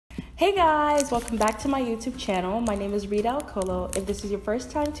Hey guys, welcome back to my YouTube channel. My name is Rita Alcolo. If this is your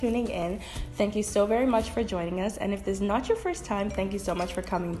first time tuning in, thank you so very much for joining us. And if this is not your first time, thank you so much for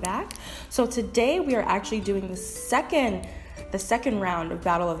coming back. So today we are actually doing the second round of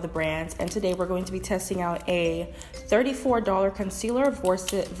Battle of the Brands. And today we're going to be testing out a $34 concealer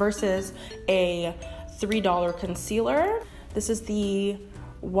versus a $3 concealer. This is the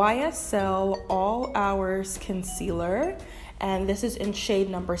YSL All Hours Concealer. And this is in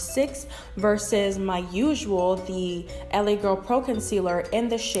shade number 6 versus my usual, the LA Girl Pro Concealer in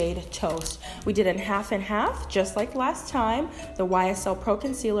the shade Toast. We did it half and half, just like last time. The YSL Pro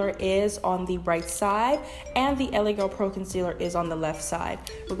Concealer is on the right side and the LA Girl Pro Concealer is on the left side.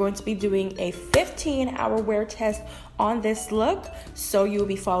 We're going to be doing a 15-hour wear test on this look, so you'll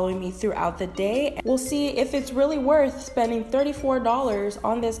be following me throughout the day. We'll see if it's really worth spending $34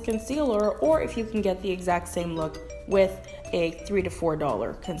 on this concealer or if you can get the exact same look with a $3 to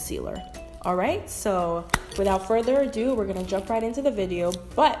 $4 concealer. All right, so without further ado, we're gonna jump right into the video.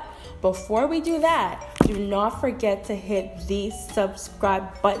 But before we do that, do not forget to hit the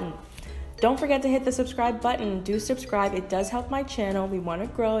subscribe button. Don't forget to hit the subscribe button. Do subscribe. It does help my channel. We want to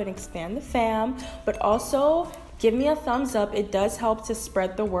grow and expand the fam, but also give me a thumbs up. It does help to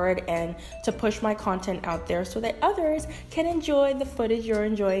spread the word and to push my content out there so that others can enjoy the footage you're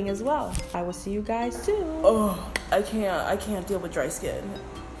enjoying as well. I will see you guys soon. Oh, I can't deal with dry skin.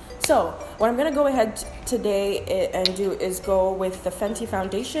 So what I'm gonna go ahead today and do is go with the Fenty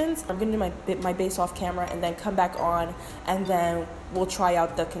foundations. I'm gonna do my base off camera and then come back on and then we'll try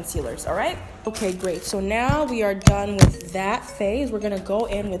out the concealers, all right? Okay, great. So now we are done with that phase. We're gonna go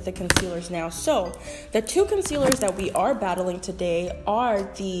in with the concealers now. So the two concealers that we are battling today are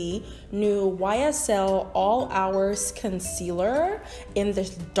the new YSL All Hours Concealer in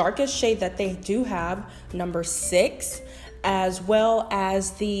the darkest shade that they do have, number 6, as well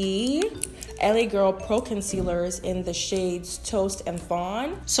as the LA Girl Pro Concealers in the shades Toast and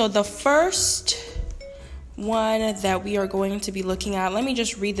Fawn. So the first one that we are going to be looking at, let me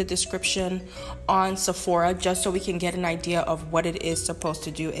just read the description on Sephora just so we can get an idea of what it is supposed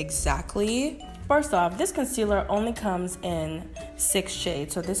to do exactly. First off, this concealer only comes in 6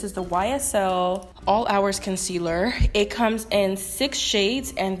 shades. So this is the YSL All Hours Concealer. It comes in 6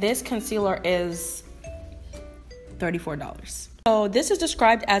 shades and this concealer is $34. So this is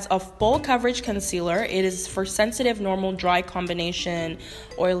described as a full coverage concealer. It is for sensitive, normal, dry combination,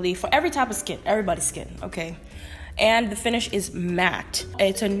 oily, for every type of skin, everybody's skin, okay? And the finish is matte.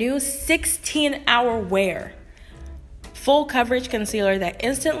 It's a new 16-hour wear. Full coverage concealer that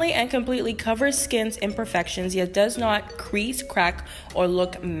instantly and completely covers skin's imperfections, yet does not crease, crack, or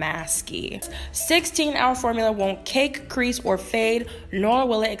look masky. 16-hour formula won't cake, crease, or fade, nor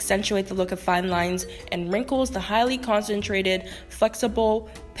will it accentuate the look of fine lines and wrinkles. The highly concentrated, flexible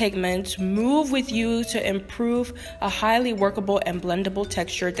pigments move with you to improve a highly workable and blendable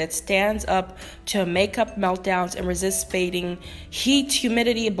texture that stands up to makeup meltdowns and resists fading, heat,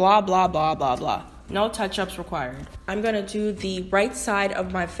 humidity, blah, blah, blah, blah, blah. No touch-ups required. I'm gonna do the right side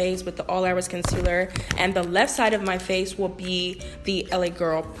of my face with the All Hours Concealer, and the left side of my face will be the LA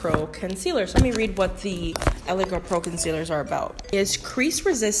Girl Pro Concealer. So let me read what the LA Girl Pro Concealers are about. It's crease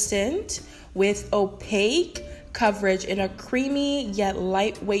resistant with opaque coverage in a creamy yet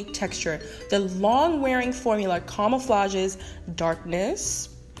lightweight texture. The long-wearing formula camouflages darkness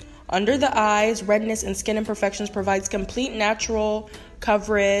under the eyes, redness, and skin imperfections, provides complete natural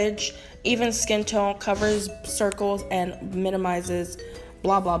coverage, even skin tone, covers circles, and minimizes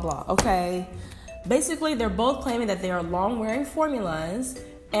blah, blah, blah. Okay. Basically, they're both claiming that they are long-wearing formulas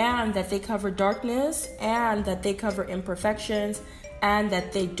and that they cover darkness and that they cover imperfections and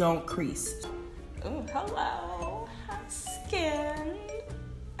that they don't crease. Oh, hello, skin.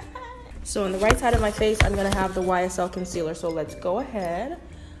 So on the right side of my face, I'm going to have the YSL concealer. So let's go ahead.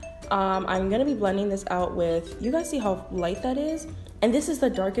 I'm going to be blending this out with, you guys see how light that is? And this is the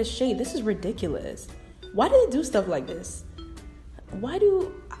darkest shade. This is ridiculous. Why do they do stuff like this? I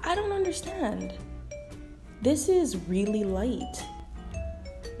don't understand. This is really light.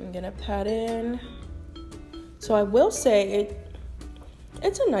 I'm gonna pat in. So I will say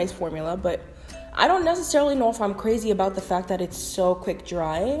it's a nice formula, but I don't necessarily know if I'm crazy about the fact that it's so quick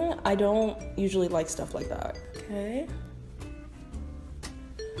drying. I don't usually like stuff like that. Okay.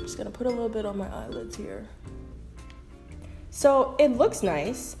 I'm just gonna put a little bit on my eyelids here. So it looks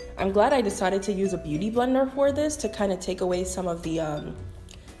nice. I'm glad I decided to use a beauty blender for this to kind of take away some of the,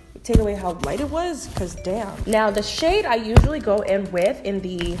 take away how light it was, because damn. Now the shade I usually go in with in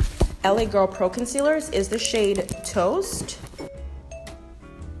the LA Girl Pro Concealers is the shade Toast.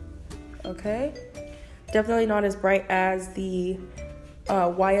 Okay. Definitely not as bright as the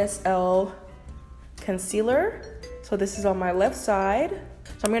YSL concealer. So this is on my left side.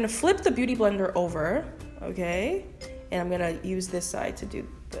 So I'm gonna flip the beauty blender over, okay? And I'm gonna use this side to do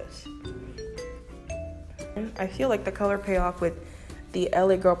this. I feel like the color payoff with the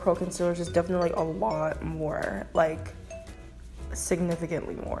LA Girl Pro Concealer is definitely a lot more, like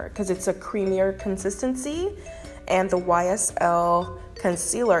significantly more, because it's a creamier consistency, and the YSL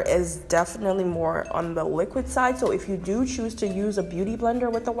concealer is definitely more on the liquid side. So if you do choose to use a beauty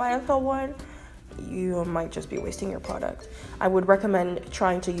blender with the YSL one, you might just be wasting your product. I would recommend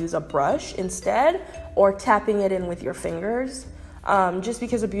trying to use a brush instead, or tapping it in with your fingers, just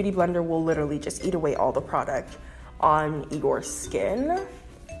because a beauty blender will literally just eat away all the product on your skin.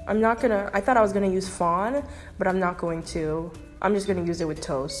 I thought I was gonna use Fawn, but I'm not going to. I'm just gonna use it with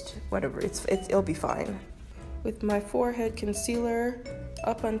Toast, whatever, it'll be fine. With my forehead concealer,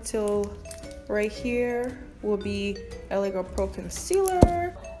 up until right here will be LA Girl Pro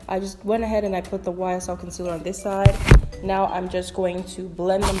Concealer. I just went ahead and I put the YSL concealer on this side. Now I'm just going to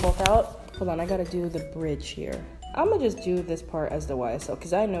blend them both out. Hold on, I gotta do the bridge here. I'm gonna just do this part as the YSL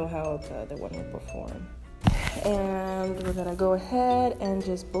because I know how the other one will perform. And we're gonna go ahead and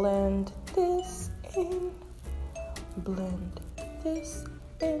just blend this in. Blend this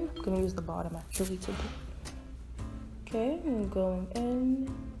in. I'm gonna use the bottom actually to do. Okay, I'm going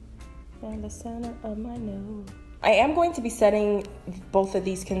in and the center of my nose. I am going to be setting both of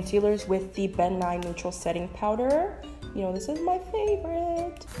these concealers with the Ben 9 Neutral Setting Powder. You know, this is my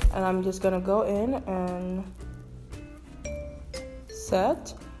favorite. And I'm just gonna go in and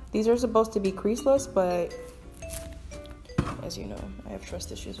set. These are supposed to be creaseless, but as you know, I have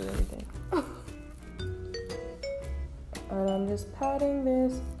trust issues with everything. And I'm just patting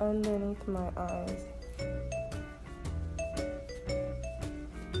this underneath my eyes.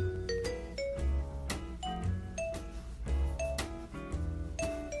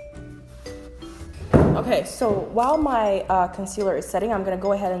 Okay, so while my concealer is setting, I'm gonna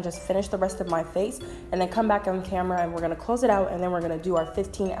go ahead and just finish the rest of my face and then come back on camera and we're gonna close it out and then we're gonna do our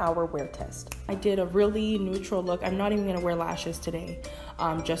 15-hour wear test. I did a really neutral look. I'm not even gonna wear lashes today,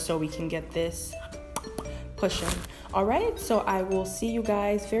 just so we can get this pushing. All right, so I will see you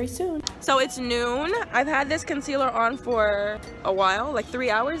guys very soon. So it's noon. I've had this concealer on for a while, like 3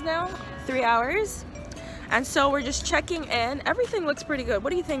 hours now, 3 hours. And so we're just checking in. Everything looks pretty good.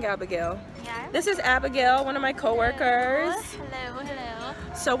 What do you think, Abigail? Yeah. This is Abigail, one of my coworkers. Hello, hello.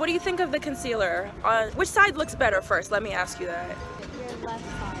 So what do you think of the concealer? Which side looks better first? Let me ask you that. Your left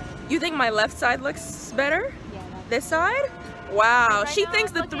side. You think my left side looks better? Yeah. This side? Wow, she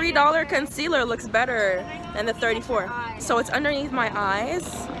thinks the $3 concealer looks better than the $34. So it's underneath my eyes,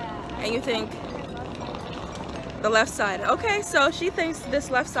 and you think the left side. Okay, so she thinks this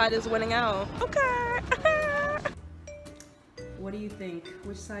left side is winning out. Okay. What do you think?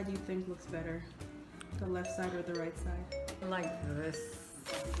 Which side do you think looks better? The left side or the right side? I like this,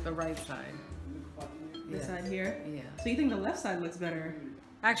 the right side. This side here? Yeah. So you think the left side looks better?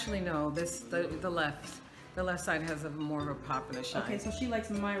 Actually, no. The left. The left side has more of a pop and a shine. Okay, so she likes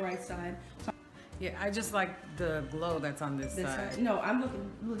my right side. Yeah, I just like the glow that's on this side. No, I'm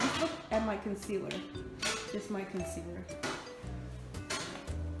looking. Just look at my concealer. Just my concealer.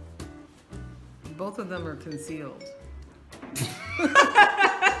 Both of them are concealed.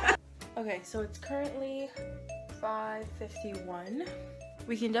 Okay, so it's currently 5:51.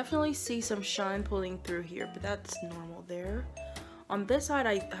 We can definitely see some shine pulling through here, but that's normal there. On this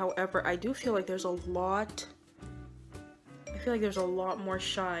side, however, I do feel like there's a lot. I feel like there's a lot more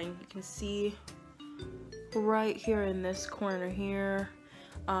shine. You can see right here in this corner here.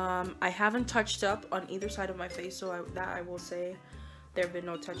 I haven't touched up on either side of my face, so I will say there have been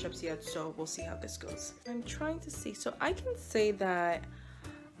no touch-ups yet, so we'll see how this goes. I'm trying to see, so I can say that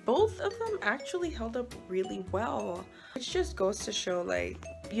both of them actually held up really well, which just goes to show, like,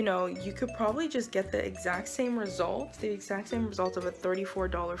 you know, you could probably just get the exact same result of a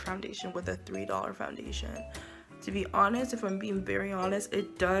 $34 foundation with a $3 foundation. To be honest, if I'm being very honest,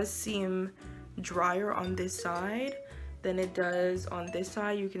 it does seem drier on this side than it does on this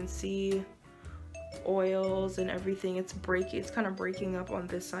side. You can see oils and everything. It's kind of breaking up on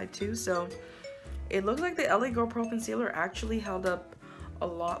this side too. So it looked like the LA Girl Pro Concealer actually held up a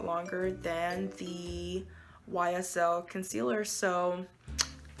lot longer than the YSL concealer. So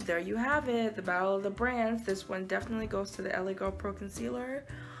there you have it, the battle of the brands. This one definitely goes to the LA Girl Pro Concealer.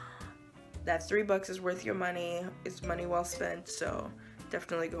 That's $3 is worth your money. It's money well spent, so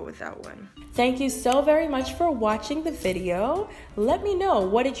definitely go with that one. Thank you so very much for watching the video. Let me know,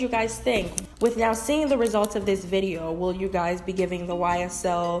 what did you guys think? With now seeing the results of this video, will you guys be giving the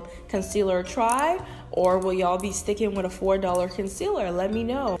YSL concealer a try? or will y'all be sticking with a $4 concealer? Let me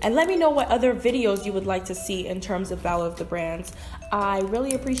know. And let me know what other videos you would like to see in terms of Battle of the Brands. I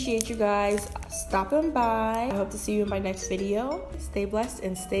really appreciate you guys stopping by. I hope to see you in my next video. Stay blessed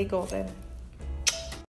and stay golden.